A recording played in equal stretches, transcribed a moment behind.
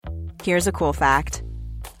Here's a cool fact.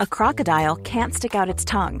 A crocodile can't stick out its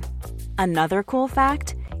tongue. Another cool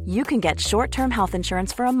fact, you can get short-term health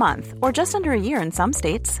insurance for a month or just under a year in some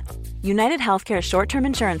states. United Healthcare short-term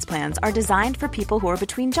insurance plans are designed for people who are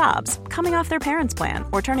between jobs, coming off their parents' plan,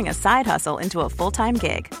 or turning a side hustle into a full-time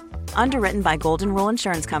gig. Underwritten by Golden Rule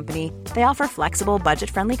Insurance Company, they offer flexible,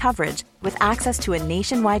 budget-friendly coverage with access to a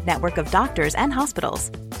nationwide network of doctors and hospitals.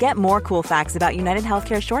 Get more cool facts about United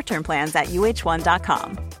Healthcare short-term plans at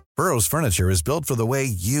uh1.com. Burrow's furniture is built for the way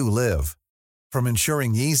you live. From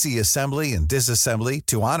ensuring easy assembly and disassembly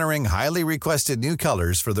to honoring highly requested new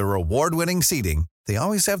colors for their award-winning seating, they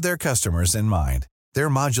always have their customers in mind. Their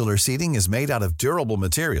modular seating is made out of durable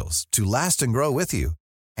materials to last and grow with you.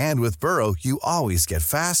 And with Burrow, you always get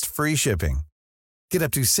fast, free shipping. Get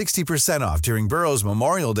up to 60% off during Burrow's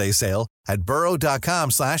Memorial Day sale at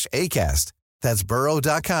burrow.com/ACAST. That's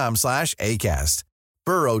burrow.com/ACAST.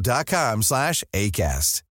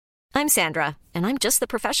 burrow.com/ACAST. I'm Sandra, and I'm just the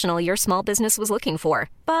professional your small business was looking for.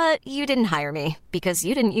 But you didn't hire me because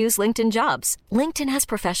you didn't use LinkedIn Jobs. LinkedIn has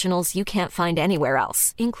professionals you can't find anywhere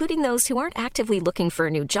else, including those who aren't actively looking for a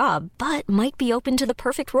new job, but might be open to the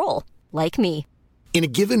perfect role, like me. In a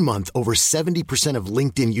given month, over 70% of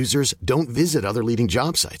LinkedIn users don't visit other leading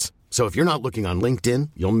job sites. So if you're not looking on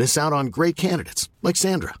LinkedIn, you'll miss out on great candidates like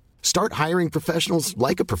Sandra. Start hiring professionals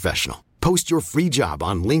like a professional. Post your free job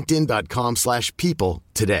on linkedin.com/people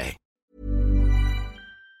today.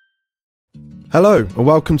 Hello and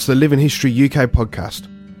welcome to the Living History UK podcast,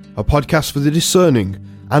 a podcast for the discerning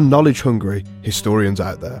and knowledge-hungry historians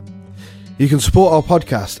out there. You can support our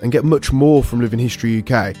podcast and get much more from Living History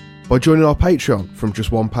UK by joining our Patreon from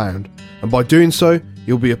just £1, and by doing so,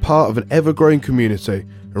 you'll be a part of an ever-growing community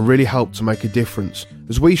and really help to make a difference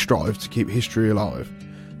as we strive to keep history alive.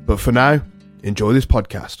 But for now, enjoy this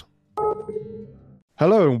podcast.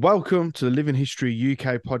 Hello and welcome to the Living History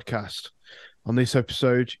UK podcast. On this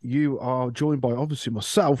episode, you are joined by obviously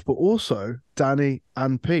myself, but also Danny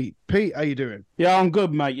and Pete. Pete, how you doing? Yeah, I'm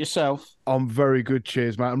good, mate. Yourself? I'm very good,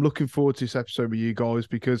 cheers, mate. I'm looking forward to this episode with you guys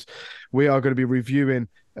because we are going to be reviewing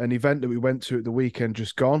an event that we went to at the weekend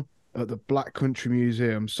just gone at the Black Country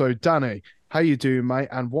Museum. So, Danny, how you doing, mate?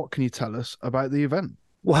 And what can you tell us about the event?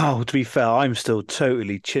 Well, to be fair, I'm still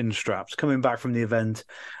totally chin strapped coming back from the event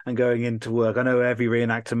and going into work. I know every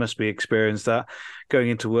reenactor must be experienced that. Going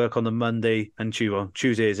into work on the Monday and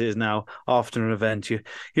Tuesday as it is now, after an event,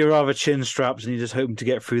 you're rather chin strapped and you're just hoping to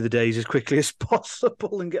get through the days as quickly as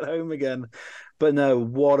possible and get home again. But no,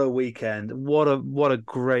 what a weekend. What a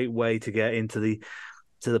great way to get into the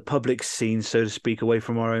public scene, so to speak, away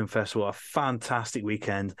from our own festival. A fantastic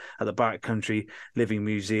weekend at the Black Country Living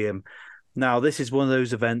Museum. Now, this is one of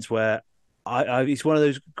those events where it's one of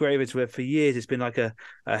those great events where for years it's been like a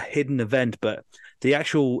hidden event, but the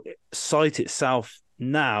actual site itself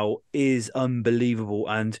now is unbelievable.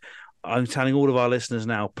 And I'm telling all of our listeners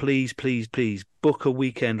now, please, please, please book a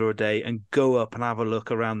weekend or a day and go up and have a look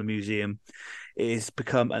around the museum. It's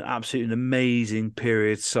become an absolutely amazing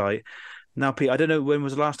period site. Now, Pete, I don't know when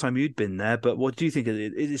was the last time you'd been there, but what do you think of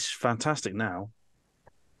it? It is fantastic now.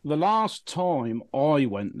 The last time I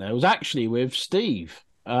went there was actually with Steve.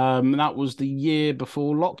 And that was the year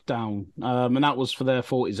before lockdown. And that was for their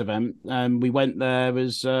 40s event. And we went there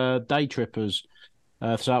as day trippers.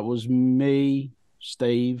 So that was me,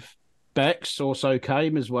 Steve, Bex also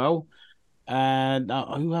came as well. And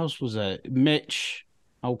who else was there? Mitch,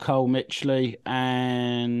 Cole Mitchley,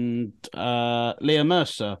 and Leah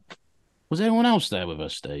Mercer. Was anyone else there with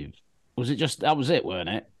us, Steve? Was it just, that was it, weren't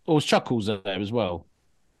it? Or was Chuckles there as well?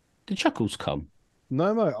 Did Chuckles come?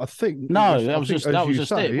 No, mate. I think that was just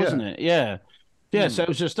it, yeah. Wasn't it? Yeah. Yeah, so it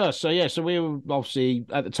was just us. So we were obviously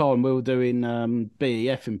at the time we were doing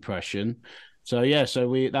BEF impression. So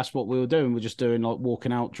that's what we were doing. We're just doing like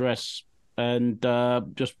walking out dress and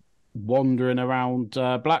just wandering around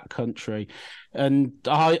Black Country. And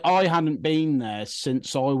I hadn't been there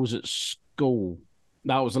since I was at school.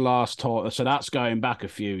 That was the last time. So that's going back a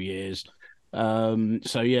few years.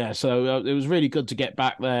 So it was really good to get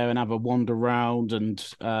back there and have a wander around and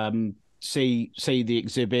see the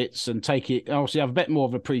exhibits and take it. Obviously, have a bit more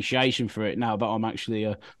of appreciation for it now that I'm actually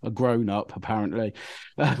a grown up, apparently.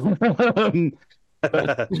 Because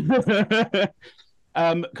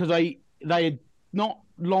they had not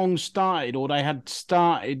long started, or they had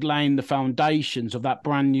started laying the foundations of that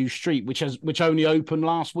brand new street, which only opened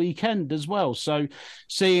last weekend as well. So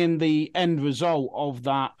seeing the end result of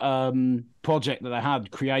that project that they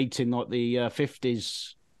had, creating like the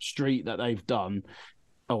 50s street that they've done,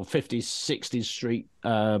 or 50s 60s street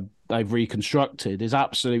they've reconstructed, is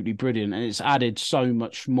absolutely brilliant, and it's added so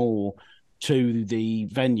much more to the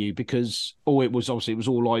venue, because it was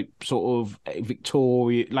all like sort of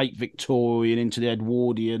late Victorian into the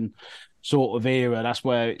Edwardian sort of era. That's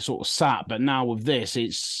where it sort of sat. But now with this,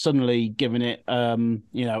 it's suddenly given it,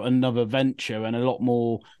 another venture and a lot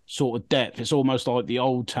more sort of depth. It's almost like the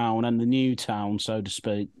old town and the new town, so to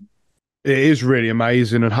speak. It is really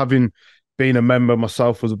amazing. And having been a member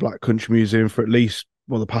myself of the Black Country Museum for at least,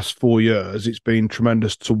 the past 4 years, it's been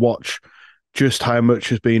tremendous to watch just how much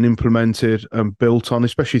has been implemented and built on,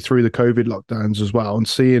 especially through the COVID lockdowns as well. And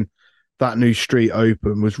seeing that new street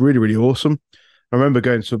open was really, really awesome. I remember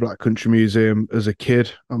going to the Black Country Museum as a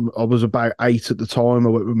kid. I was about 8 at the time. I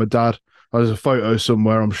went with my dad. There's a photo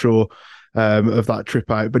somewhere, I'm sure, of that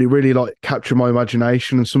trip out. But it really captured my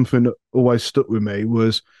imagination, and something that always stuck with me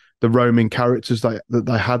was the roaming characters that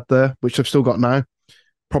they had there, which they've still got now.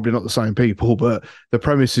 Probably not the same people, but the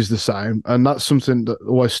premise is the same. And that's something that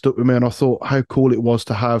always stuck with me. And I thought how cool it was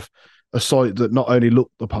to have a site that not only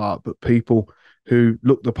looked the part, but people who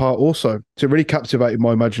looked the part also. So it really captivated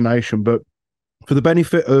my imagination. But for the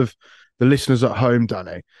benefit of the listeners at home,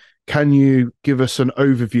 Danny, can you give us an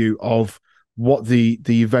overview of what the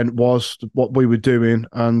event was, what we were doing,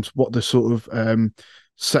 and what the sort of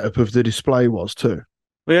setup of the display was too?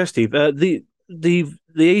 Well, yeah, Steve.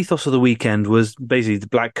 The ethos of the weekend was basically the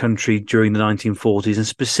Black Country during the 1940s, and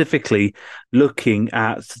specifically looking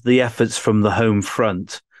at the efforts from the home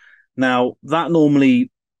front. Now, that normally,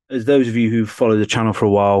 as those of you who follow the channel for a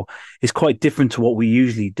while, is quite different to what we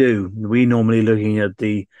usually do. We normally looking at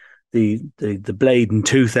the blade and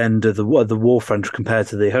tooth end of the war front compared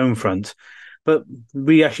to the home front. But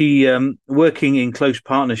we actually, working in close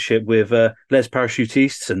partnership with Les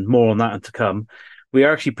Parachutists, and more on that to come, we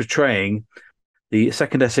are actually portraying the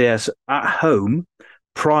 2nd SAS at home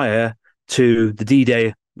prior to the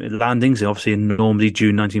D-Day landings, obviously in Normandy,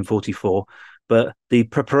 June 1944. But the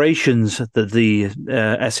preparations that the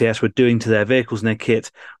SAS were doing to their vehicles and their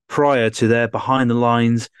kit prior to their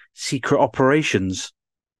behind-the-lines secret operations.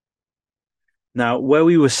 Now, where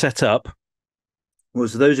we were set up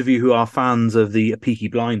was, those of you who are fans of the Peaky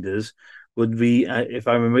Blinders, would be, if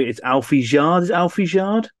I remember, it's Alfie's Yard. Is Alfie's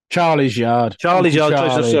Yard? Charlie's Yard. Charlie's Yard.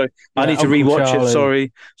 Sorry. Yeah, I need to rewatch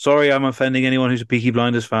it. Sorry, I'm offending anyone who's a Peaky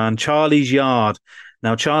Blinders fan. Charlie's Yard.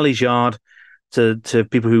 Now, Charlie's Yard, to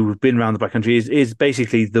people who've been around the Black Country, is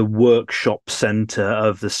basically the workshop centre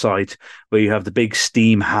of the site, where you have the big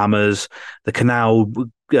steam hammers, the canal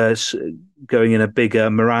going in a bigger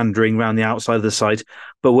meandering around the outside of the site.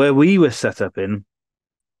 But where we were set up in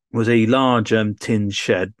was a large tin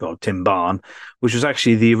shed, or tin barn, which was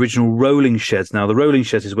actually the original rolling sheds. Now, the rolling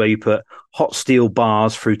sheds is where you put hot steel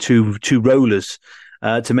bars through two rollers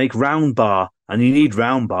to make round bar, and you need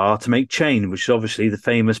round bar to make chain, which is obviously the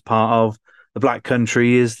famous part of the Black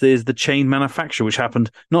Country is the chain manufacture, which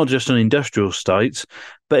happened not just on industrial sites,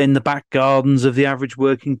 but in the back gardens of the average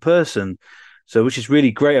working person. So, which is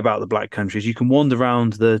really great about the Black Country, is you can wander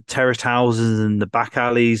around the terraced houses and the back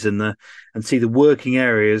alleys and see the working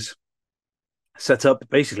areas set up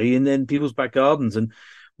basically in people's back gardens. And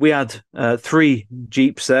we had 3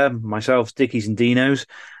 Jeeps there, myself, Dickies and Dino's,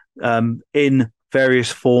 in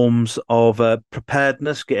various forms of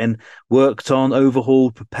preparedness, getting worked on,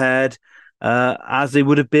 overhauled, prepared, as they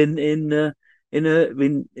would have been in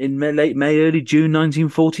late May, early June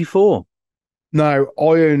 1944. No, I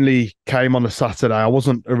only came on a Saturday. I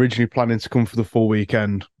wasn't originally planning to come for the full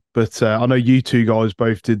weekend, but I know you two guys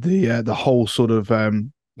both did the whole sort of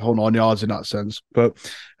whole 9 yards in that sense. But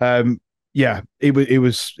yeah, it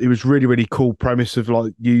was really, really cool premise of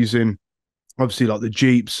using obviously the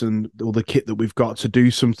Jeeps and all the kit that we've got to do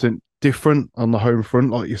something different on the home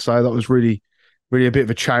front. Like you say, that was really, really a bit of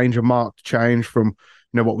a change, a marked change from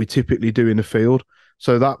what we typically do in the field.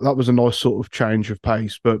 So that was a nice sort of change of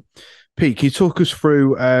pace. But Pete, can you talk us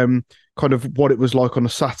through kind of what it was like on a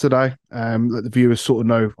Saturday? Let the viewers sort of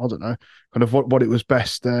know, I don't know, kind of what it was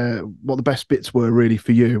best, what the best bits were really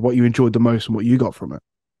for you, what you enjoyed the most and what you got from it.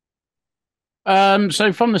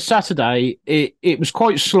 So from the Saturday, it was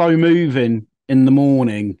quite slow moving in the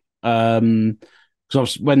morning.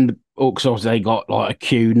 Because they got a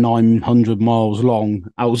queue 900 miles long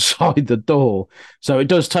outside the door. So it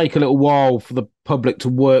does take a little while for the public to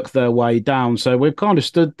work their way down. So we've kind of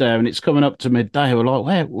stood there and it's coming up to midday. We're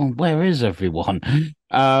like, where is everyone?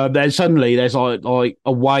 Then suddenly there's like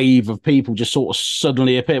a wave of people just sort of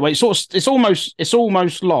suddenly appear. It's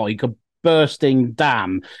almost like a bursting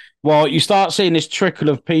dam. Well, you start seeing this trickle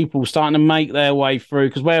of people starting to make their way through,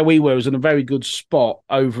 because where we were was in a very good spot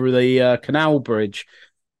over the canal bridge.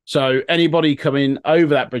 So anybody coming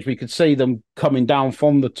over that bridge, we could see them coming down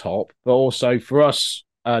from the top, but also for us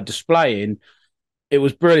displaying, it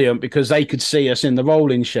was brilliant because they could see us in the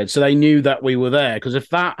rolling shed, so they knew that we were there. Because if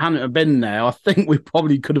that hadn't have been there, I think we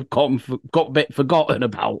probably could have got a bit forgotten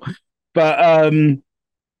about. But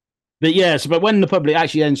yes, but when the public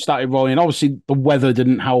actually then started rolling, obviously the weather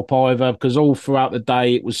didn't help either, because all throughout the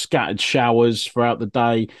day it was scattered showers throughout the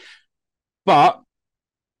day. But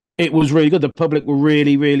it was really good. The public were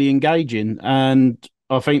really, really engaging, and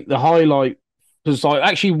I think the highlight was like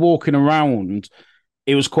actually walking around.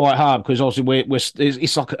 It was quite hard because obviously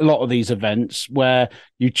it's like a lot of these events where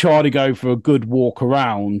you try to go for a good walk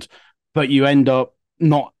around, but you end up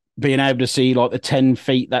not being able to see like the 10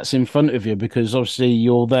 feet that's in front of you because obviously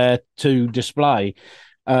you're there to display.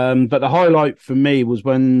 But the highlight for me was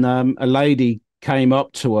when a lady came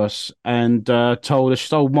up to us and told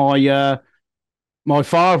us, my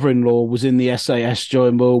father-in-law was in the SAS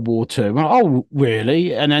during World War II. Like, oh,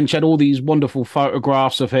 really? And then she had all these wonderful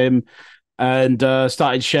photographs of him and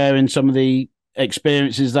started sharing some of the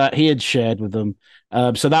experiences that he had shared with them.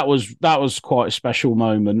 So that was quite a special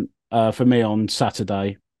moment for me on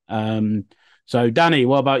Saturday. So, Danny,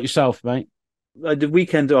 what about yourself, mate? The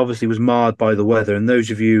weekend obviously was marred by the weather, and those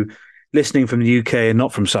of you listening from the UK and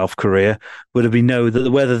not from South Korea would have know that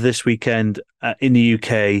the weather this weekend in the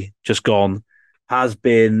UK just gone has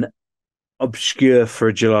been obscure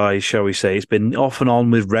for July, shall we say. It's been off and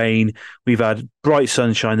on with rain. We've had bright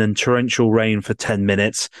sunshine, then torrential rain for 10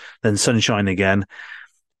 minutes, then sunshine again.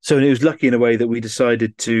 So it was lucky in a way that we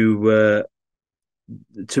decided to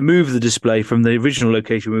move the display from the original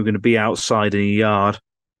location we were going to be outside in a yard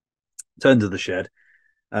to under the shed.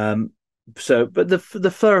 But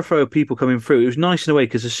the thoroughfare of people coming through, it was nice in a way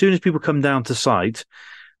because as soon as people come down to site,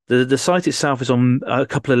 the site itself is on a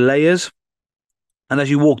couple of layers. And as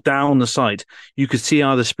you walk down the site, you could see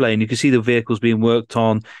our display and you could see the vehicles being worked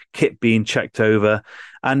on, kit being checked over.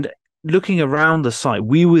 And looking around the site,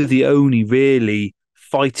 we were the only really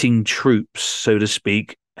fighting troops, so to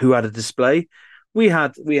speak, who had a display. We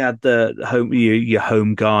had the home, your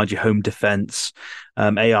home guard, your home defense,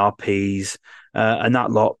 ARPs, and that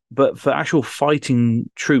lot. But for actual fighting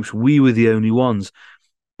troops, we were the only ones.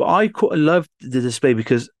 But I loved the display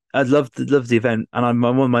because I loved the event, and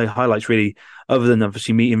one of my highlights really, other than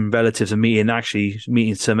obviously meeting relatives and meeting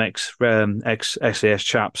some ex SAS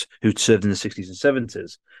chaps who'd served in the 60s and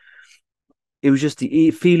 70s. It was just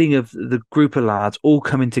the feeling of the group of lads all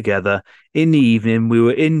coming together in the evening. We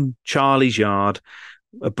were in Charlie's yard,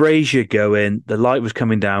 a brazier going, the light was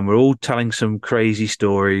coming down. We're all telling some crazy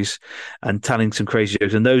stories and telling some crazy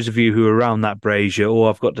jokes. And those of you who are around that brazier, all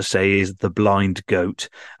I've got to say is the blind goat.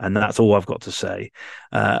 And that's all I've got to say.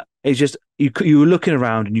 It's just, you were looking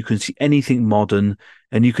around and you couldn't see anything modern.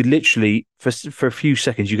 And you could literally, for a few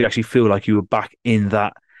seconds, you could actually feel like you were back in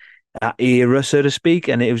that era, so to speak.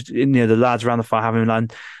 And it was, the lads around the fire having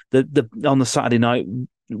land. On the Saturday night,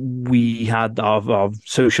 we had our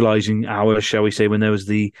socializing hours, shall we say, when there was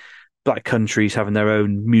the black countries having their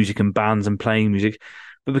own music and bands and playing music.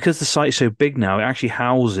 But because the site's so big now, it actually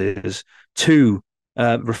houses two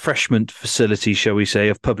refreshment facilities, shall we say,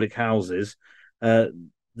 of public houses. The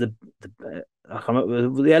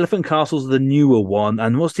Elephant Castle's the newer one,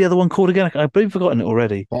 and what's the other one called again? I've forgotten it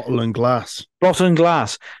already. Bottle and Glass. Bottle and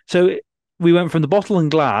Glass. So we went from the Bottle and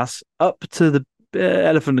Glass up to the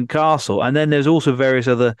Elephant and Castle, and then there's also various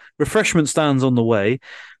other refreshment stands on the way.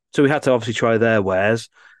 So we had to obviously try their wares,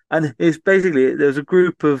 and it's basically there's a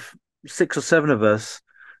group of 6 or 7 of us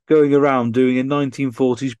going around doing a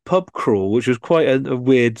 1940s pub crawl, which was quite a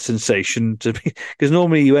weird sensation to be, because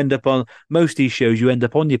normally you end up on most of these shows, you end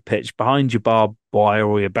up on your pitch behind your barbed wire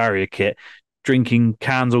or your barrier kit, drinking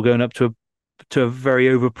cans or going up to a very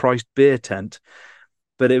overpriced beer tent.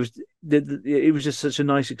 But it was just such a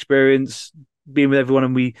nice experience being with everyone,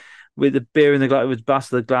 and with the beer in the glass, with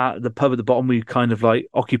the pub at the bottom, we kind of like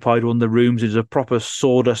occupied one of the rooms. There's a proper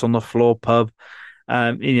sawdust on the floor pub.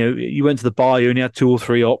 You went to the bar, you only had 2 or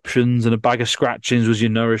 3 options, and a bag of scratchings was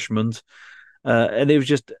your nourishment. And it was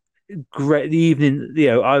just great. The evening, we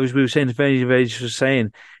were saying,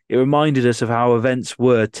 it reminded us of how events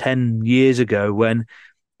were 10 years ago when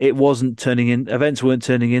events weren't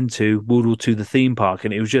turning into World War II, the theme park,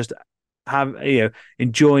 and it was just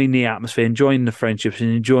enjoying the atmosphere, enjoying the friendships,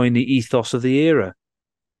 and enjoying the ethos of the era.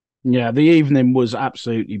 Yeah, the evening was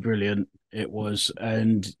absolutely brilliant. It was,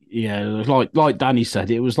 and it was like Danny said,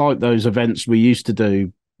 it was like those events we used to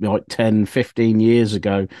do like 10, 15 years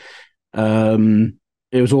ago.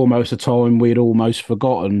 It was almost a time we'd almost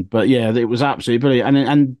forgotten, but yeah, it was absolutely brilliant.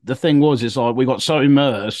 And the thing was, it's like we got so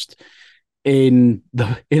immersed in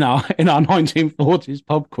our 1940s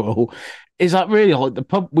pub crawl. Is that really like the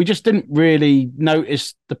pub? We just didn't really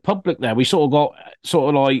notice the public there. We sort of got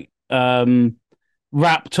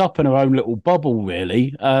wrapped up in our own little bubble,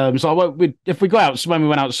 really. If we go out, so when we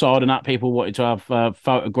went outside and that, people wanted to have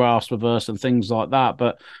photographs with us and things like that.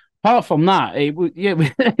 But apart from that, I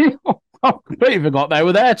completely forgot they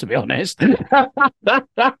were there, to be honest.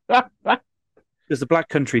 Because the Black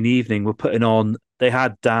Country in the evening were putting on, they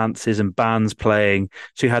had dances and bands playing,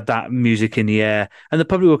 so you had that music in the air, and the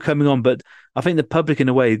public were coming on. But I think the public, in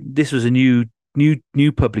a way, this was a new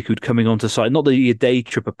public who'd coming onto site, not the day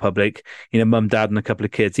tripper public, mum, dad, and a couple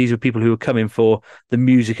of kids. These were people who were coming for the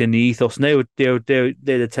music and the ethos, and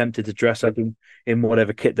they'd attempted to dress up in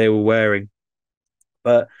whatever kit they were wearing.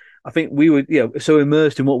 But I think we were, so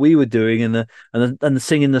immersed in what we were doing and the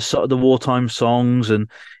singing the wartime songs and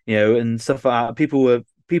and stuff like that.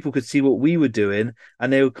 People could see what we were doing,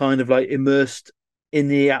 and they were kind of like immersed in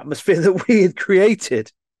the atmosphere that we had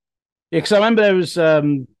created. Yeah, because I remember there was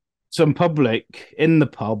some public in the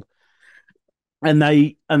pub, and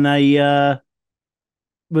they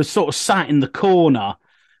were sort of sat in the corner.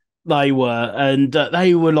 They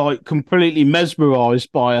were like completely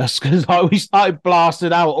mesmerised by us because we started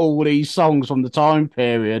blasting out all these songs from the time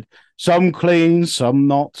period, some clean, some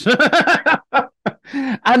not,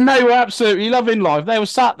 and they were absolutely loving life. They were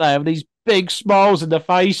sat there with these big smiles in their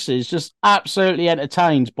faces, just absolutely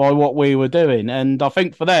entertained by what we were doing. And I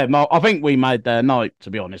think for them, I think we made their night,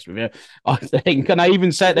 to be honest with you. I think, and they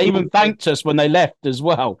even thanked us when they left as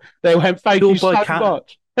well. They went, "Thank you so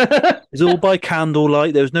much." It's all by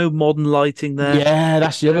candlelight. There was no modern lighting there. Yeah,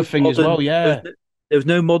 that's the other thing as well. Yeah, there was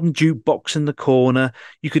no modern jukebox in the corner.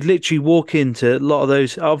 You could literally walk into a lot of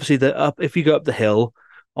those. Obviously, if you go up the hill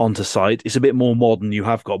onto site, it's a bit more modern. You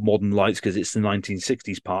have got modern lights because it's the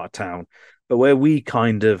 1960s part of town. But where we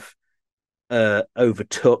kind of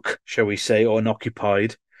overtook, shall we say, or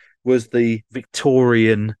occupied, was the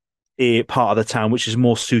Victorian part of the town, which is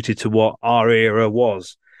more suited to what our era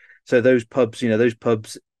was. So those pubs,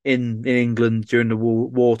 in England during the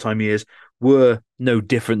wartime years were no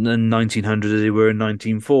different than 1900 as they were in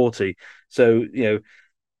 1940. So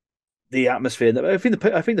the atmosphere. I think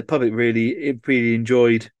the public really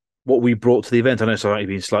enjoyed what we brought to the event. I know it's already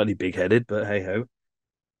been slightly big-headed, but hey ho.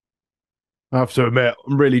 I have to admit,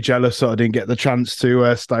 I'm really jealous that I didn't get the chance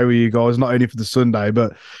to stay with you guys, not only for the Sunday,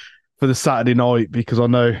 but for the Saturday night, because I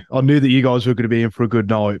knew that you guys were going to be in for a good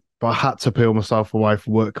night, but I had to peel myself away for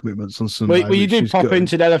work commitments on Sunday. Well, you did pop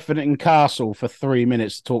into the Elephant and Castle for 3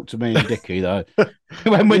 minutes to talk to me and Dickie, though.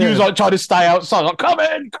 when you was like trying to stay outside, like, come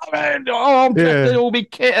in. Oh, I'm dressed in all my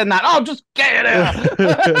kit and that. Oh, just get in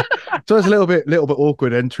here. So it's a little bit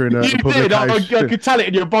awkward entering a public house. I could tell it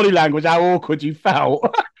in your body language how awkward you felt.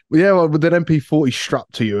 Yeah, well, with an MP40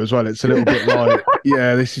 strapped to you as well, it's a little bit like,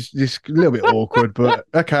 yeah, this is just a little bit awkward, but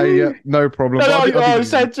okay, yeah, no problem. I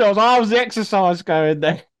said to us, how's the exercise going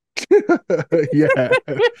there? Yeah.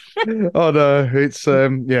 Oh no, it's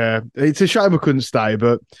it's a shame I couldn't stay,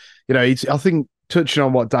 but I think touching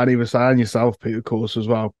on what Danny was saying yourself, Pete, of course, as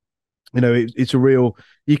well. It's a real.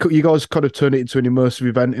 You guys kind of turn it into an immersive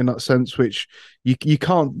event in that sense, which you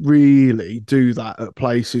can't really do that at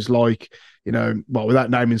places like. Without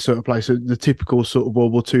naming certain places, the typical sort of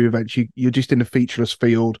World War II events, you're just in a featureless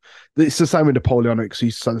field. It's the same with Napoleonics. You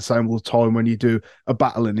used to say the same all the time when you do a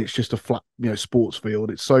battle and it's just a flat, sports field.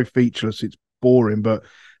 It's so featureless, it's boring. But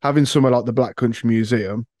having somewhere like the Black Country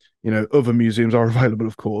Museum, other museums are available,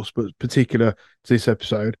 of course, but particular to this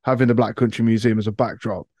episode, having the Black Country Museum as a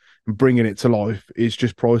backdrop and bringing it to life is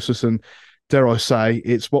just priceless. And dare I say,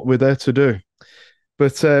 it's what we're there to do.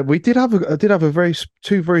 But we did have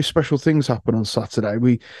two very special things happen on Saturday.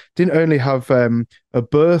 We didn't only have a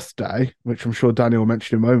birthday, which I'm sure Daniel will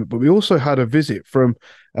mention in a moment, but we also had a visit from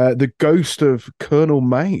the ghost of Colonel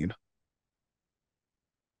Maine.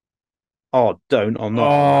 Oh, don't! I'm not.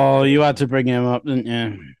 Oh, you had to bring him up, didn't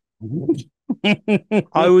you?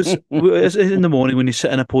 I was in the morning when you're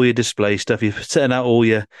setting up all your display stuff. You're setting out all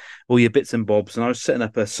your bits and bobs, and I was setting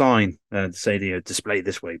up a sign saying display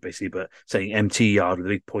this way, basically, but saying MT yard with a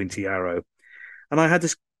big pointy arrow. And I had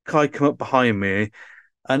this guy come up behind me,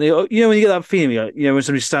 and when you get that feeling, when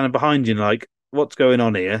somebody's standing behind you, and like, what's going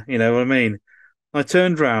on here? You know what I mean? I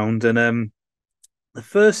turned round, and the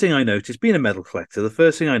first thing I noticed, being a medal collector, the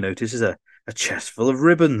first thing I noticed is a chest full of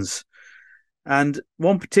ribbons. And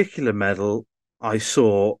one particular medal I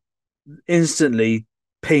saw instantly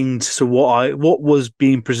pinged to what was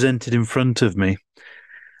being presented in front of me.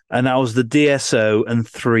 And that was the DSO and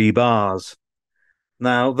 3 bars.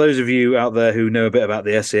 Now, those of you out there who know a bit about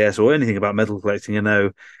the SAS or anything about medal collecting,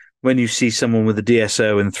 when you see someone with a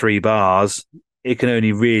DSO and 3 bars, it can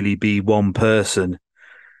only really be one person.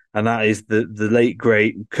 And that is the late,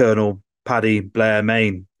 great Colonel Paddy Blair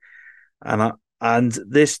Maine. And And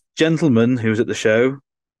this gentleman who was at the show,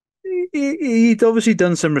 he'd obviously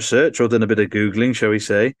done some research or done a bit of Googling, shall we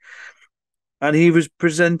say. And he was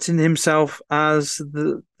presenting himself as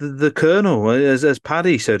the Colonel, as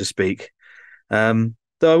Paddy, so to speak. Though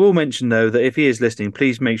I will mention, though, that if he is listening,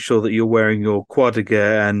 please make sure that you're wearing your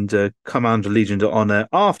Quadriga and Commander Legion d'Honneur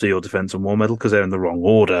after your Defence and War Medal, because they're in the wrong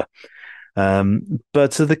order.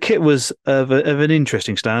 But the kit was of an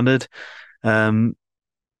interesting standard. I'd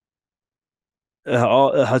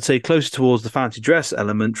say closer towards the fancy dress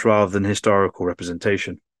element rather than historical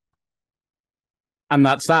representation. And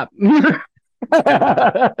that's that.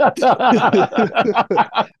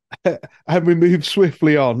 And we move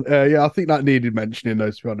swiftly on. I think that needed mentioning,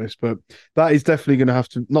 though, to be honest. But that is definitely going to have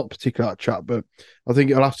to, not particularly that chat, but I think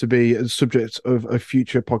it'll have to be a subject of a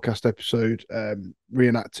future podcast episode,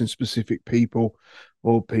 reenacting specific people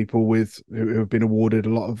or people who have been awarded a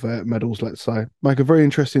lot of medals, let's say. Make a very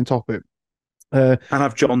interesting topic. And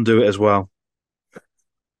have John do it as well.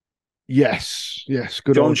 Yes.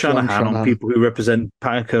 Good John Shanahan on people who represent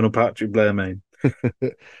Colonel Patrick Blair-Mayne.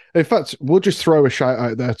 In fact, we'll just throw a shout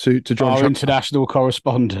out there to John, our international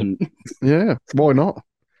correspondent. Yeah, why not?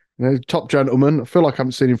 Top gentleman. I feel like I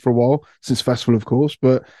haven't seen him for a while, since Festival, of course.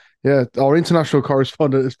 But yeah, our international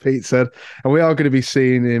correspondent, as Pete said, and we are going to be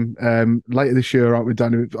seeing him later this year, aren't we,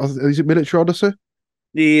 Danny? Is it Military Odyssey?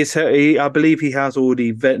 I believe he has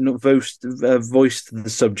already voiced the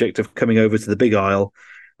subject of coming over to the Big Isle,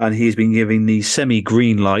 and he's been giving the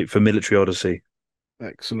semi-green light for Military Odyssey.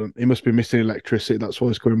 Excellent. He must be missing electricity. That's why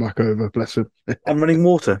he's coming back over. Bless him. And running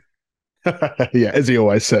water. Yeah, as he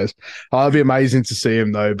always says. It'd be amazing to see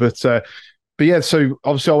him, though. But yeah, so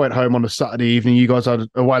obviously I went home on a Saturday evening. You guys had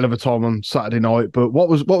a whale of a time on Saturday night. But what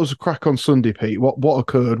was the crack on Sunday, Pete? What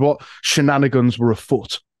occurred? What shenanigans were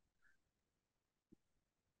afoot?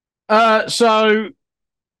 So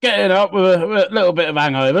getting up with a little bit of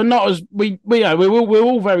hangover. Not as we were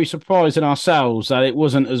all very surprised in ourselves that it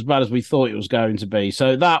wasn't as bad as we thought it was going to be.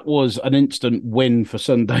 So that was an instant win for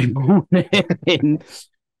Sunday morning.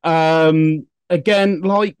 Again,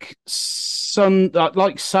 like Saturday,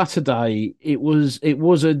 it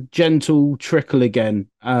was a gentle trickle again.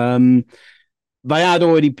 They had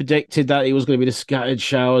already predicted that it was going to be the scattered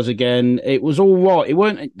showers again. It was all right. It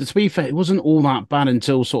weren't, to be fair, it wasn't all that bad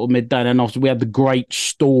until sort of midday. And after we had the great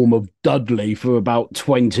storm of Dudley for about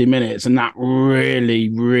 20 minutes, and that really,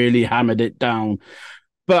 really hammered it down.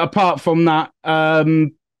 But apart from that,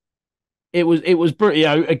 it was pretty.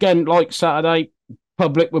 Again, like Saturday,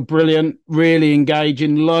 public were brilliant, really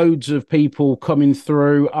engaging. Loads of people coming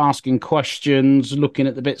through, asking questions, looking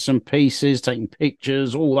at the bits and pieces, taking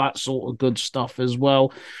pictures, all that sort of good stuff as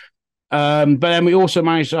well. But then we also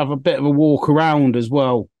managed to have a bit of a walk around as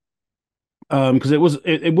well, because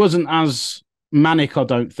it wasn't as manic, I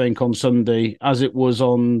don't think, on Sunday as it was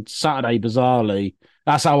on Saturday. Bizarrely,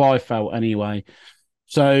 that's how I felt anyway.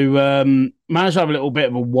 So managed to have a little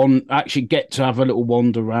bit of get to have a little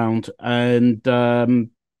wander around, and like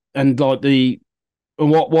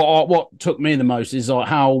what took me the most is like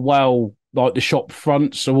how well like the shop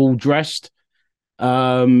fronts are all dressed.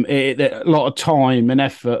 A lot of time and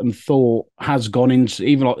effort and thought has gone into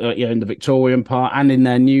even like in the Victorian part and in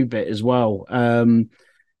their new bit as well.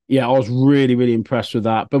 Yeah, I was really, really impressed with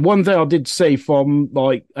that. But one thing I did see from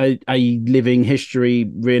like a living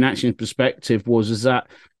history reenaction perspective is that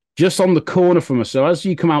just on the corner from us, so as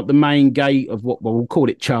you come out the main gate of we'll call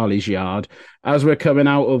it Charlie's Yard, as we're coming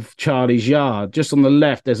out of Charlie's Yard, just on the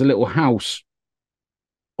left, there's a little house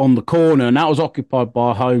on the corner, and that was occupied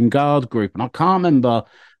by a Home Guard group. And I can't remember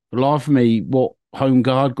for the life of me what Home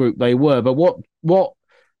Guard group they were, but what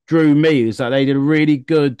drew me is that they did a really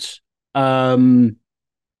good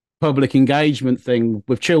public engagement thing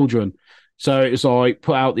with children. So it was like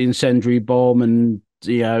put out the incendiary bomb and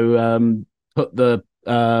put the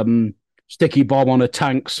sticky bomb on a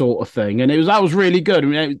tank sort of thing, and that was really good.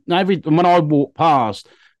 I mean, when I walked past,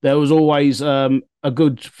 there was always a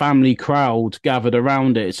good family crowd gathered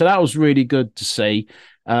around it, so that was really good to see.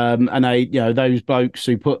 And they, those blokes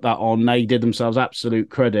who put that on, they did themselves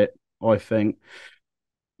absolute credit, I think.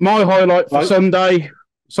 My highlight for Sunday,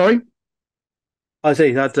 sorry. I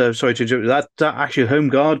say that. Sorry to interrupt. That actually Home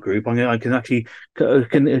Guard group. I can actually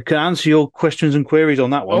can answer your questions and queries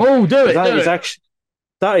on that one. Oh, do it.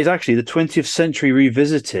 That is actually the 20th Century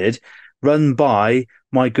Revisited, run by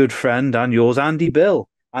my good friend and yours, Andy Bill,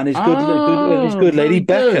 and his good lady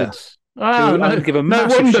Becca. Oh, give a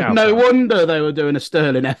massive shout. No wonder they were doing a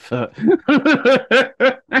sterling effort.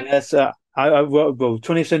 Yes,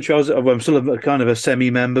 20th Century. I'm still kind of a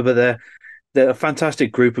semi-member, but they're a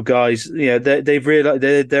fantastic group of guys. They've realized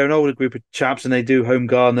they're an older group of chaps, and they do home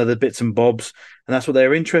garden, other bits and bobs, and that's what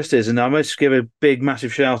their interest is. And I must give a big,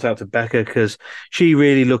 massive shout out to Becca, because she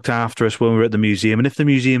really looked after us when we were at the museum. And if the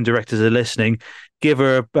museum directors are listening, give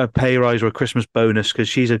her a pay rise or a Christmas bonus, because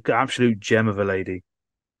she's an absolute gem of a lady.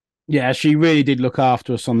 Yeah, she really did look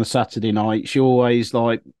after us on the Saturday night. She always she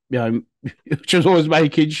was always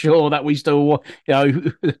making sure that we still,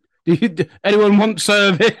 anyone want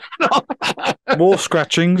service? More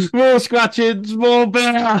scratchings. More scratchings, more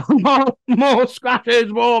beer. More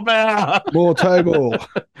scratchings, more beer. More table.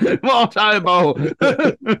 More table.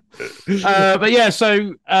 But yeah,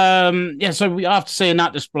 so after seeing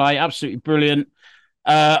that display, absolutely brilliant.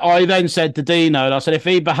 I then said to Dino, I said, if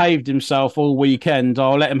he behaved himself all weekend,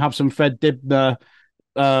 I'll let him have some Fred Dibner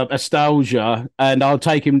nostalgia, and I'll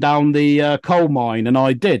take him down the coal mine. And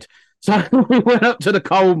I did. So we went up to the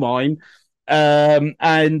coal mine,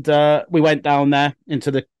 and we went down there into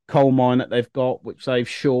the coal mine that they've got, which they've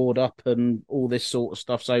shored up and all this sort of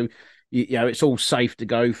stuff. So, it's all safe to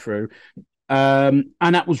go through. And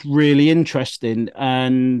that was really interesting.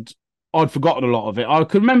 And I'd forgotten a lot of it. I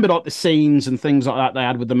could remember like the scenes and things like that they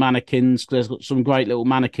had with the mannequins. There's got some great little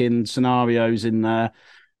mannequin scenarios in there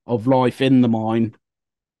of life in the mine.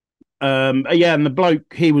 And the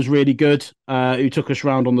bloke, he was really good, who took us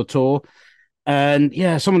around on the tour. And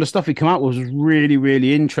some of the stuff he came out with was really,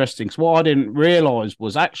 really interesting. So what I didn't realise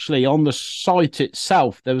was actually on the site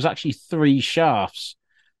itself, there was actually 3 shafts.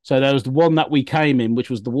 So there was the one that we came in, which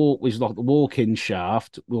was like the walk-in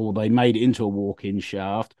shaft, or they made it into a walk-in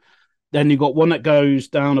shaft. Then you got one that goes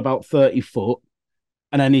down about 30 foot.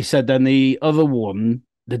 And then he said, then the other one,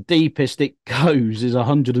 the deepest it goes is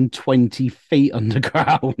 120 feet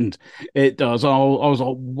underground. It does. I was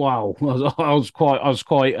like, wow. I was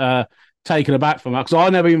quite taken aback from that, because I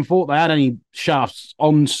never even thought they had any shafts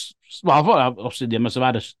on. Well, I thought obviously they must have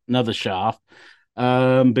had another shaft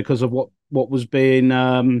because of what was being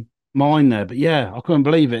mined there. But yeah, I couldn't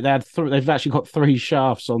believe it. They've actually got 3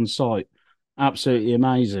 shafts on site. Absolutely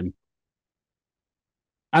amazing.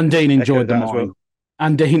 And Dean enjoyed the mine. Well.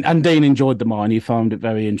 And Dean enjoyed the mine. He found it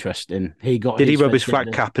very interesting. Did he rub his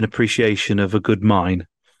flat cap in appreciation of a good mine?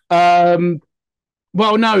 Well,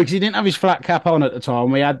 no, because he didn't have his flat cap on at the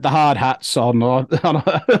time. We had the hard hats on.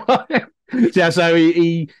 Yeah, so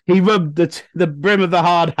he rubbed the brim of the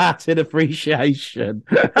hard hat in appreciation.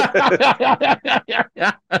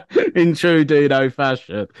 In true Dino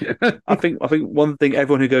fashion. I think one thing,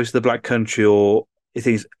 everyone who goes to the Black Country or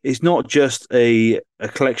it's not just a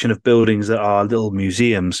collection of buildings that are little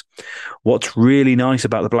museums. What's really nice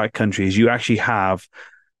about the Black Country is you actually have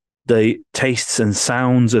the tastes and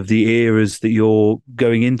sounds of the eras that you're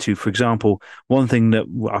going into. For example, one thing that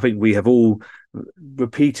I think we have all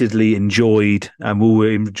repeatedly enjoyed and will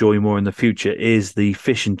enjoy more in the future is the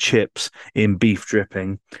fish and chips in beef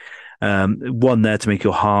dripping. One there to make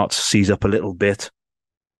your heart seize up a little bit.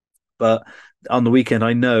 But on the weekend,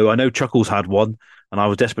 I know Chuckles had one, and I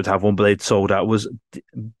was desperate to have one, but they'd sold out. Was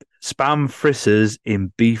spam fritters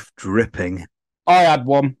in beef dripping. I had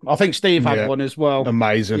one. I think Steve had one as well.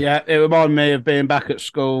 Amazing. Yeah, it reminded me of being back at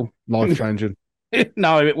school. Life changing.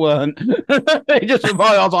 No, it weren't. It just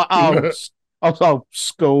reminded me, I was like,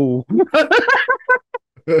 school.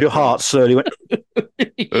 Your heart slowly went.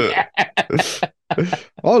 Yeah.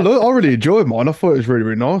 I really enjoyed mine. I thought it was really,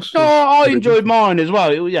 really nice. No, I enjoyed mine as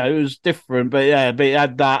well. It was different, but it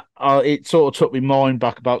had that. It sort of took my mind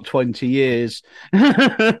back about 20 years.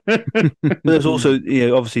 There's also,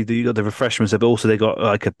 obviously you got the refreshments there, but also they got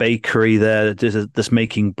like a bakery there that's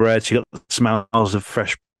making bread. So you got the smells of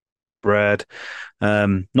fresh bread,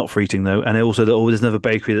 not for eating though. And also there's another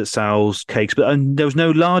bakery that sells cakes, but there was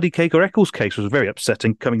no Lardy cake or Eccles cakes, which was very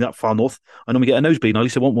upsetting coming that far north. I normally get a nosebleed, and at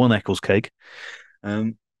least I want one Eccles cake.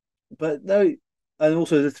 But no, and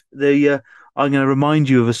also I'm going to remind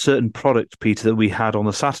you of a certain product, Peter, that we had on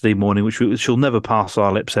the Saturday morning, which shall never pass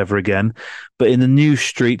our lips ever again. But in the new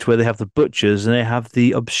street where they have the butchers, and they have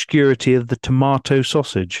the obscurity of the tomato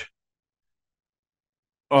sausage.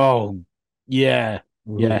 Oh, yeah.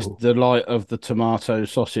 Yes, the light of the tomato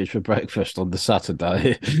sausage for breakfast on the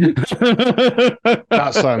Saturday.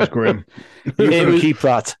 That sounds grim. You can keep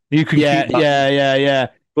that. You can keep that. Yeah.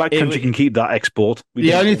 Black Country can keep that export.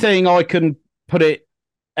 The only thing I can put it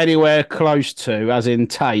anywhere close to, as in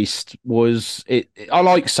taste, was it. I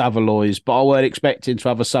like Savoy's, but I weren't expecting to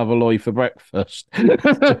have a Savoy for breakfast.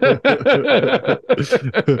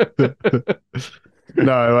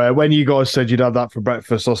 No, when you guys said you'd had that for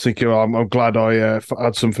breakfast, I was thinking, I'm glad I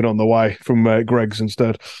had something on the way from Greg's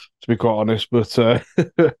instead, to be quite honest. But No,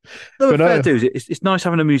 but fair no, dues. It's nice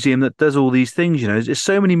having a museum that does all these things. There's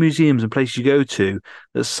so many museums and places you go to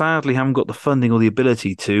that sadly haven't got the funding or the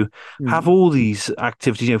ability to have all these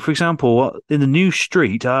activities. For example, in the new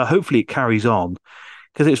street, hopefully it carries on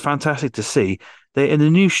because it was fantastic to see. In the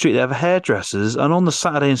new street, they have hairdressers, and on the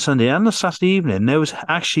Saturday and Sunday and the Saturday evening, there was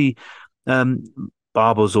actually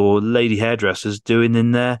barbers or lady hairdressers doing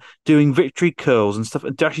victory curls and stuff,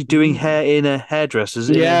 and actually doing hair in a hairdressers.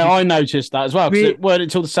 Yeah, I noticed that as well, because it weren't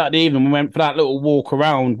until the Saturday evening we went for that little walk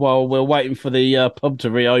around while we were waiting for the pub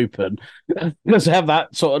to reopen. Because they have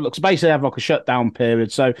that sort of looks, basically they have like a shutdown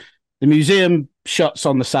period. So the museum shuts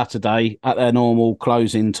on the Saturday at their normal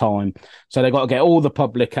closing time. So they've got to get all the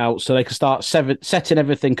public out so they can start setting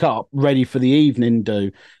everything up ready for the evening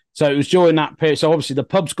do. So it was during that period. So obviously the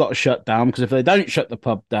pub's got to shut down, because if they don't shut the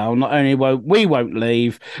pub down, not only won't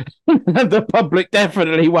leave, the public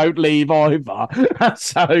definitely won't leave either.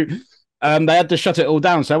 So they had to shut it all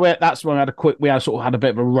down. So that's when we had sort of had a bit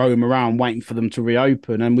of a roam around waiting for them to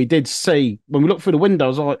reopen. And we did see, when we looked through the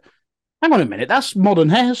windows, I was like, hang on a minute, that's Modern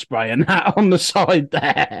Hairspray and that on the side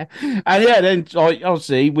there. And yeah, then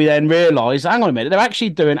obviously we then realised, hang on a minute, they're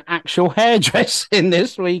actually doing actual hairdressing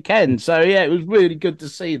this weekend. So yeah, it was really good to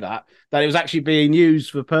see that it was actually being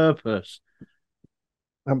used for purpose.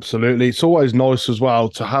 absolutely. It's always nice as well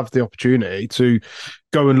to have the opportunity to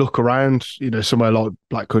go and look around, somewhere like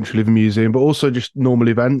Black Country Living Museum, but also just normal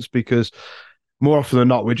events, because more often than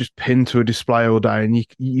not, we're just pinned to a display all day, and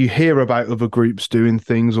you hear about other groups doing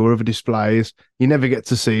things or other displays. You never get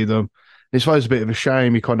to see them. It's always a bit of a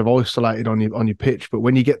shame. You're kind of isolated on your pitch, but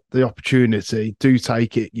when you get the opportunity, do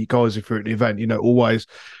take it. You guys, if you're at the event, always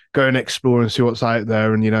go and explore and see what's out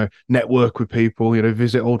there, and network with people.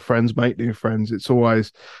 Visit old friends, make new friends. It's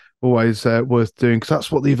always worth doing, because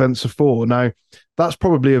that's what the events are for. Now, that's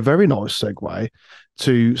probably a very nice segue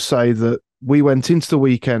to say that we went into the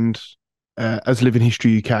weekend as Living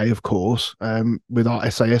History UK, of course, with our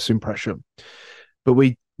SAS impression. But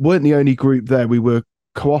we weren't the only group there. We were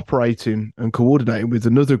cooperating and coordinating with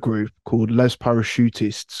another group called Les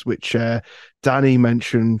Parachutists, which Danny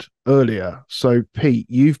mentioned earlier. So, Pete,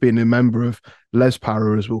 you've been a member of Les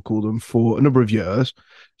Para, as we'll call them, for a number of years.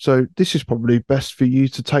 So this is probably best for you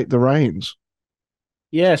to take the reins.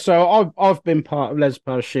 Yeah, so I've been part of Les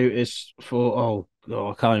Parachutists for,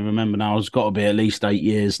 I can't even remember now. It's got to be at least 8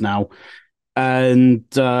 years now. And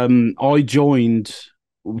I joined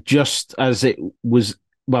just as it was,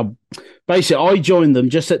 well, basically I joined them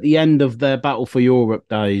just at the end of their Battle for Europe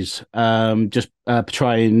days, just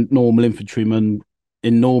portraying normal infantrymen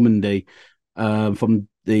in Normandy from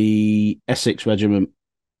the Essex Regiment.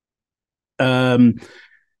 So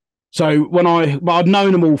I'd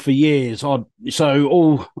known them all for years. All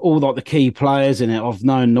like the key players in it, I've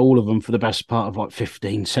known all of them for the best part of like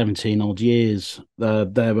 15, 17 odd years,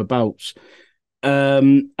 thereabouts.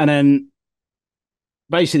 And then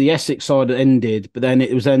basically the Essex side ended, but then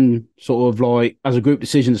it was then sort of like, as a group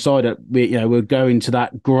decision, decided we're going to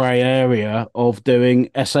that grey area of doing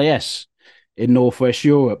SAS in Northwest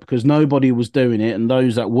Europe, because nobody was doing it, and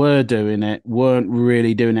those that were doing it weren't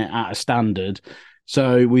really doing it at a standard.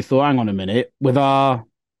 So we thought, hang on a minute, with our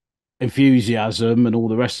enthusiasm and all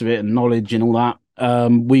the rest of it and knowledge and all that,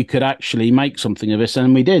 we could actually make something of this,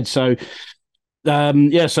 and we did. So,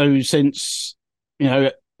 so since,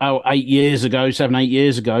 7, 8 years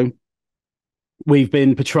ago, we've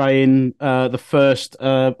been portraying the first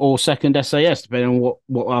or second SAS, depending on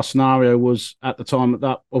what our scenario was at the time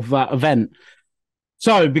of that event.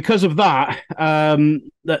 So because of that,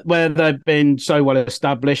 where they've been so well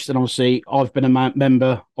established, and obviously I've been a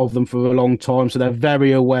member of them for a long time, so they're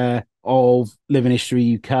very aware of Living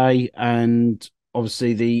History UK and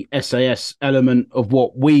obviously the SAS element of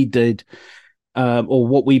what we did or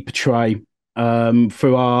what we portray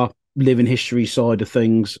through our Living History side of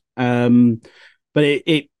things. But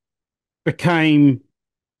it became,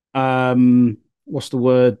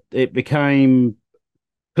 It became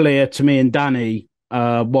clear to me and Danny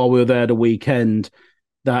while we were there the weekend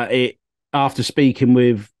that after speaking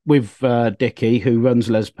with Dickie, who runs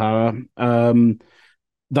Les Para,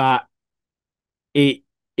 that it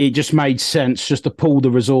just made sense just to pull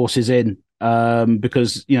the resources in,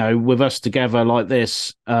 because with us together like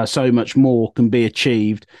this, so much more can be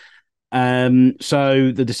achieved.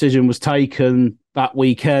 So the decision was taken that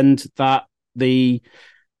weekend that the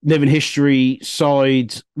Living History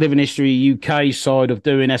UK side of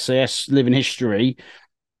doing SAS Living History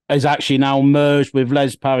is actually now merged with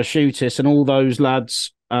Les Parachutists, and all those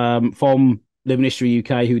lads from Living History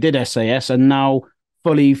UK who did SAS are now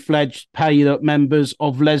fully fledged paid up members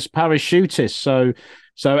of Les Parachutists.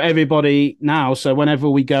 So everybody now, so whenever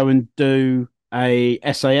we go and do a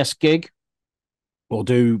SAS gig, or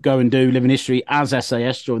go and do Living History as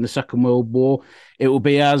SAS during the Second World War, it will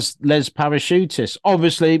be as Les Parachutists.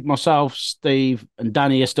 Obviously, myself, Steve, and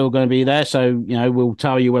Danny are still going to be there, so we'll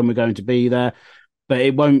tell you when we're going to be there, but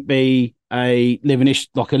it won't be a Living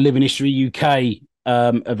History UK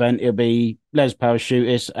event. It'll be Les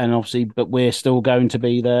Parachutists, and obviously, but we're still going to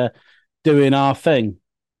be there doing our thing.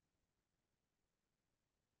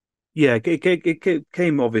 Yeah, it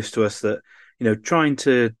came obvious to us that trying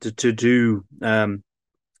to do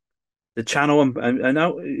the channel and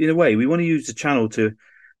now, in a way, we want to use the channel to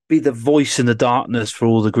be the voice in the darkness for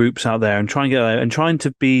all the groups out there, and trying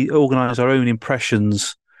to organize our own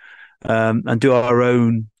impressions, and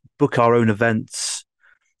book our own events,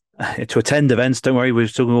 to attend events. Don't worry, we're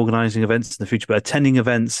still organizing events in the future, but attending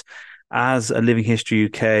events as a Living History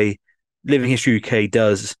UK. Living History UK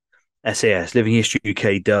does SAS. Living History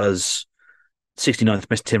UK does 69th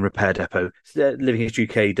Mess Tin Repair Depot. Living History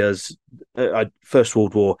UK does First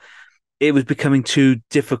World War. It was becoming too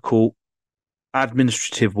difficult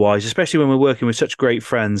administrative wise, especially when we're working with such great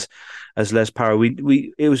friends as Les Para.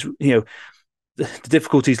 It was the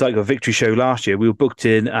difficulties, like a Victory show last year. We were booked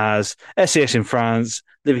in as SAS in France,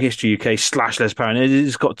 Living History UK / Les Para, and it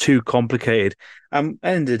just got too complicated. At the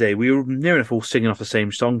end of the day, we were near enough all singing off the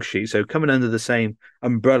same song sheet, so coming under the same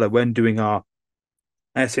umbrella when doing our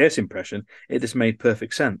SAS impression, it just made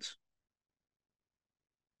perfect sense.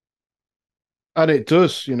 And it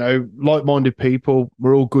does, like-minded people.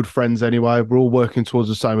 We're all good friends anyway. We're all working towards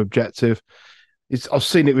the same objective. I've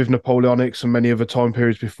seen it with Napoleonics and many other time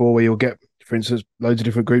periods before, where you'll get, for instance, loads of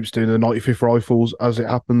different groups doing the 95th Rifles as it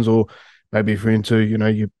happens, or maybe if you're into,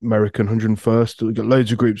 your American 101st, you've got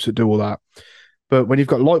loads of groups that do all that. But when you've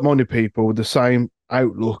got like-minded people with the same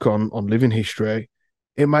outlook on living history,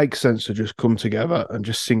 it makes sense to just come together and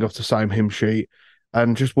just sing off the same hymn sheet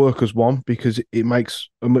and just work as one, because it makes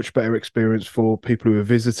a much better experience for people who are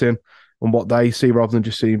visiting and what they see, rather than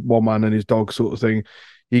just seeing one man and his dog sort of thing.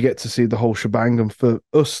 You get to see the whole shebang, and for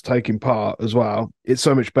us taking part as well, it's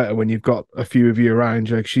so much better when you've got a few of you around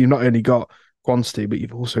you. You've not only got quantity, but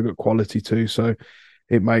you've also got quality too. So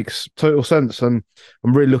it makes total sense. And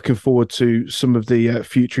I'm really looking forward to some of the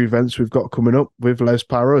future events we've got coming up with Les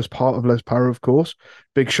Para, as part of Les Para, of course.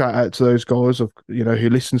 Big shout out to those guys who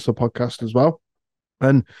listens to the podcast as well.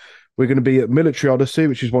 And we're going to be at Military Odyssey,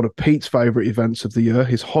 which is one of Pete's favourite events of the year,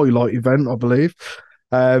 his highlight event, I believe.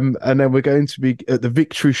 And then we're going to be at the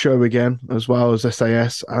Victory Show again, as well as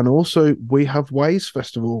SAS. And also we have Ways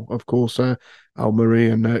Festival, of course, Al Murray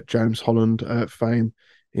and James Holland fame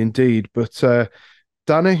indeed. But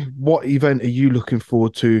Danny, what event are you looking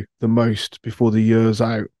forward to the most before the year's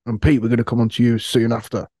out? And Pete, we're going to come on to you soon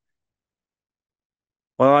after.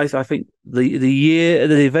 Well, I think the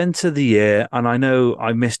event of the year, and I know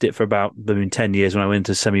I missed it for about 10 years when I went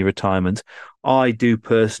into semi-retirement. I do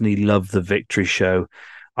personally love the Victory Show.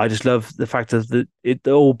 I just love the fact of it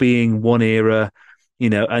all being one era,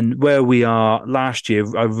 and where we are last year.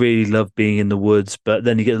 I really love being in the woods, but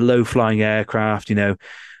then you get the low-flying aircraft,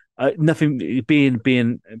 nothing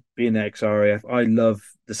being ex-RAF. I love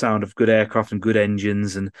the sound of good aircraft and good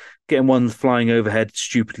engines, and getting one flying overhead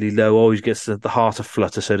stupidly low always gets the heart a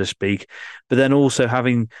flutter, so to speak. But then also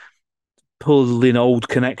having pulled in old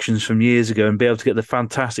connections from years ago and be able to get the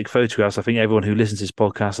fantastic photographs I think everyone who listens to this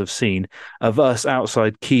podcast have seen of us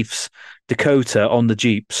outside Keith's Dakota on the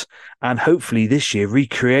Jeeps, and hopefully this year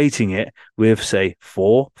recreating it with, say,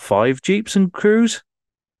 4-5 Jeeps and crews.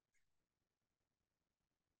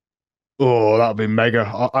 Oh, that'd be mega.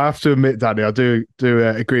 I have to admit, Danny, I do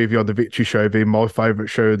agree with you on the Victory Show being my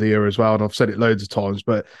favourite show of the year as well. And I've said it loads of times,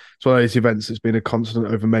 but it's one of those events that's been a constant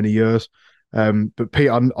over many years. But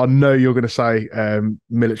Pete, I know you're going to say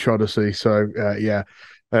Military Odyssey. So,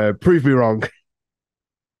 prove me wrong.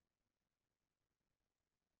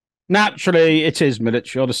 Naturally, it is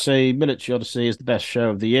Military Odyssey. Military Odyssey is the best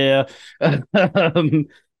show of the year.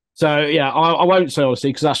 So, yeah, I won't say Odyssey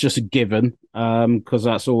because that's just a given, because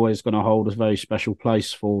that's always going to hold a very special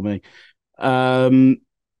place for me. I'm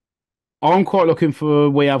quite looking for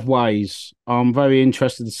We Have Ways. I'm very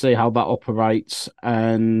interested to see how that operates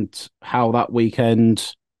and how that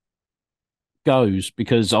weekend goes,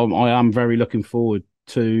 because I am very looking forward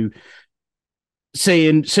to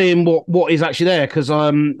seeing what is actually there, because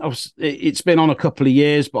it's been on a couple of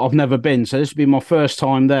years, but I've never been, so this will be my first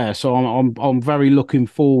time there. So I'm very looking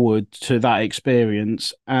forward to that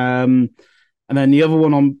experience. And And then the other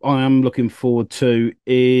one I am looking forward to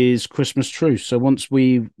is Christmas Truce. So once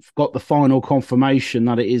we've got the final confirmation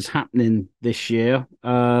that it is happening this year,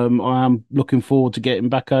 I am looking forward to getting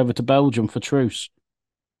back over to Belgium for Truce.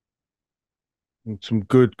 Some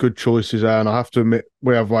good choices there, and I have to admit,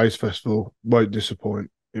 We Have Waves Festival won't disappoint.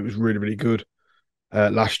 It was really, really good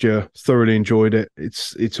last year. Thoroughly enjoyed it.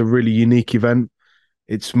 It's a really unique event.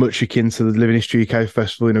 It's much akin to the Living History UK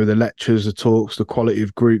Festival, you know, the lectures, the talks, the quality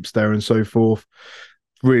of groups there and so forth.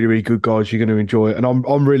 Really, really good, guys. You're going to enjoy it. And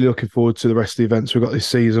I'm really looking forward to the rest of the events we've got this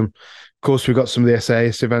season. Of course, we've got some of the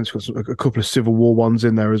SAS events, we've got a couple of Civil War ones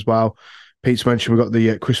in there as well. Pete's mentioned we've got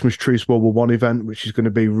the Christmas Truce World War I event, which is going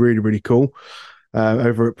to be really, really cool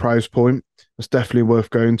over at Prowse Point. It's definitely worth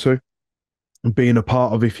going to and being a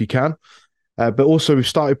part of if you can. But also, we've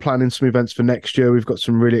started planning some events for next year. We've got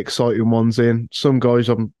some really exciting ones in. Some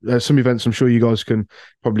events I'm sure you guys can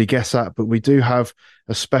probably guess at, but we do have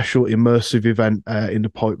a special immersive event in the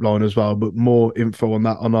pipeline as well. But more info on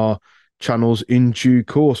that on our channels in due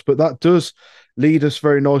course. But that does lead us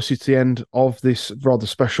very nicely to the end of this rather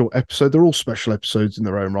special episode. They're all special episodes in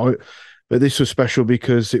their own right. But this was special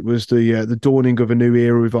because it was the dawning of a new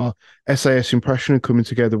era with our SAS impression and coming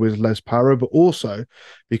together with Les Parra, but also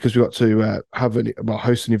because we got to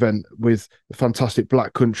host an event with the fantastic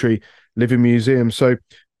Black Country Living Museum. So,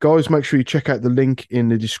 guys, make sure you check out the link in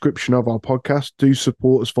the description of our podcast. Do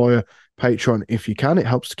support us via Patreon if you can. It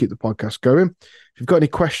helps to keep the podcast going. If you've got any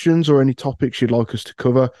questions or any topics you'd like us to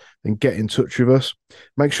cover, then get in touch with us.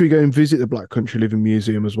 Make sure you go and visit the Black Country Living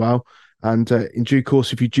Museum as well. And in due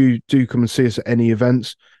course, if you do come and see us at any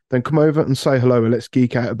events, then come over and say hello and let's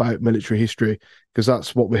geek out about military history, because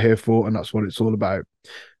that's what we're here for and that's what it's all about.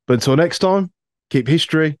 But until next time, keep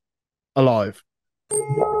history alive.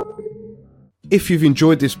 If you've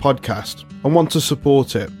enjoyed this podcast and want to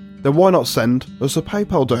support it, then why not send us a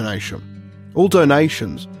PayPal donation? All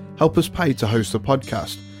donations help us pay to host the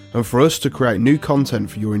podcast and for us to create new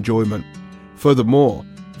content for your enjoyment. Furthermore,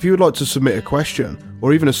 if you would like to submit a question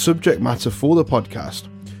or even a subject matter for the podcast,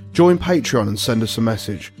 join Patreon and send us a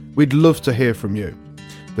message. We'd love to hear from you.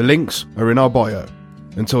 The links are in our bio.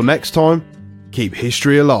 Until next time, keep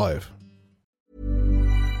history alive.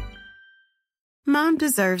 Mom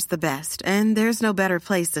deserves the best, and there's no better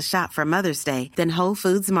place to shop for Mother's Day than Whole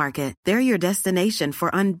Foods Market. They're your destination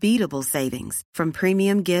for unbeatable savings, from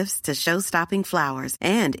premium gifts to show-stopping flowers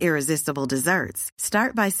and irresistible desserts.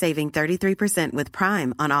 Start by saving 33% with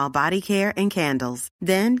Prime on all body care and candles.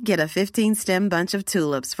 Then get a 15-stem bunch of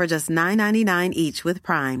tulips for just $9.99 each with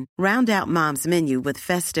Prime. Round out Mom's menu with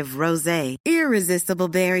festive rosé, irresistible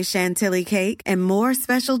berry chantilly cake, and more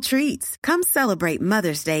special treats. Come celebrate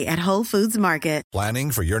Mother's Day at Whole Foods Market.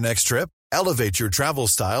 Planning for your next trip? Elevate your travel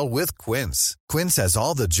style with Quince. Quince has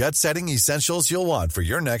all the jet-setting essentials you'll want for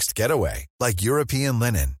your next getaway, like European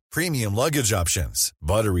linen, premium luggage options,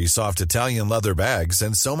 buttery soft Italian leather bags,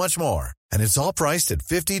 and so much more. And it's all priced at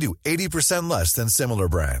 50 to 80% less than similar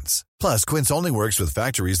brands. Plus, Quince only works with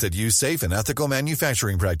factories that use safe and ethical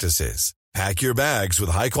manufacturing practices. Pack your bags with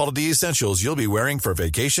high-quality essentials you'll be wearing for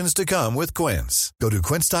vacations to come with Quince. Go to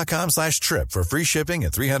quince.com/trip for free shipping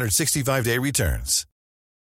and 365-day returns.